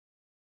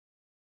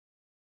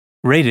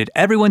Rated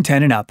everyone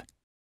 10 and up.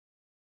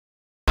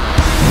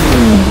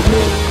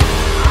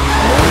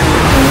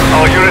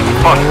 All units,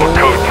 possible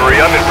code 3,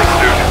 I'm in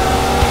pursuit.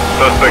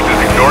 Suspect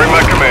is ignoring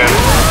my command.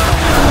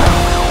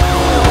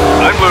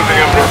 I'm losing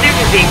him. Pursuit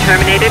is being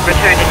terminated.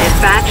 Return to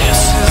dispatch.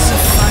 This is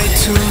a fight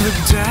to the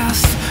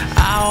death,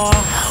 our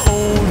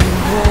holy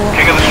war.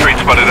 King of the street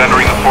spotted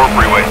entering the 4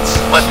 freeway.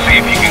 Let's see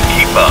if you can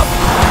keep up.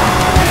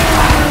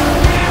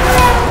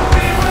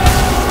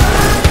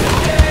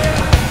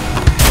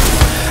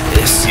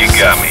 You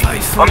got me.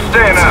 I'm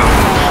staying out.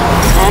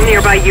 All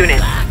nearby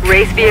units.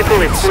 Race vehicle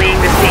is fleeing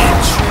the scene.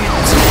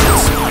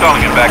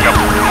 Calling it back up.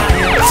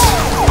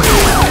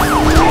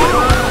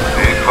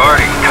 Big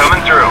party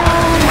coming through.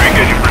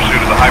 Re-engaging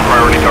pursuit of the high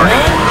priority target.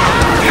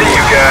 See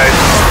you guys.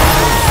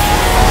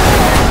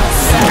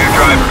 New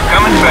driver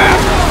coming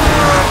fast.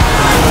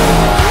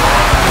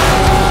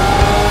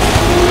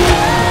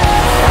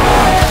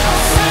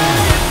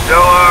 So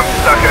long,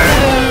 sucker.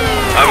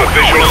 I'm a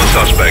visual on the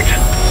suspect.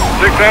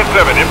 6 and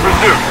 7 in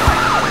pursuit.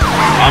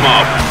 I'm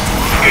off.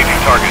 Engaging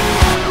target.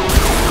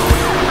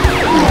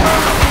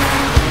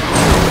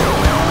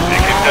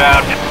 Take him down.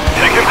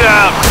 Take him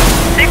down.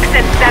 6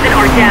 and 7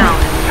 are down.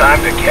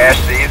 Time to cash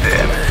these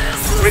in.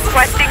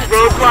 Requesting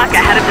roadblock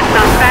ahead of the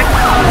suspect.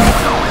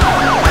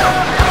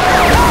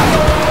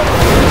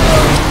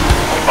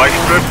 Spike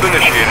strips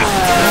initiated.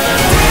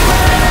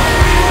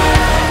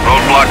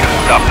 Roadblock has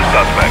stopped the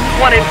suspect.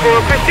 1 and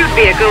 4 pursuit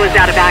vehicle is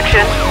out of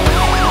action.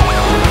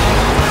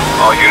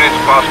 All units,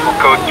 possible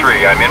code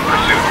 3, I'm in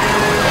pursuit.